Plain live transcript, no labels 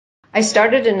I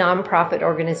started a nonprofit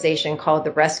organization called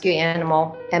the Rescue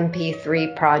Animal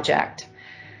MP3 Project.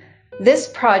 This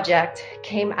project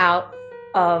came out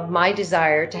of my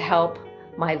desire to help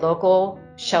my local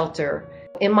shelter.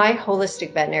 In my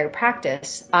holistic veterinary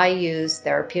practice, I use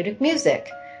therapeutic music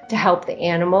to help the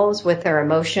animals with their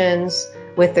emotions,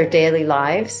 with their daily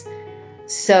lives.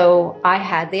 So I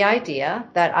had the idea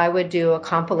that I would do a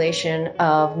compilation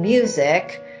of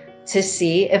music to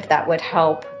see if that would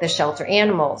help the shelter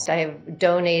animals. I have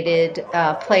donated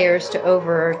players to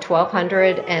over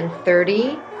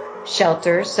 1,230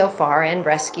 shelters so far and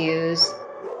rescues.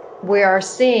 We are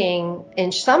seeing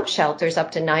in some shelters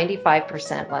up to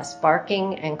 95% less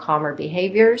barking and calmer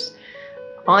behaviors.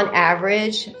 On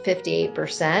average,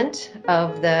 58%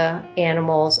 of the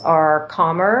animals are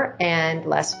calmer and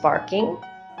less barking.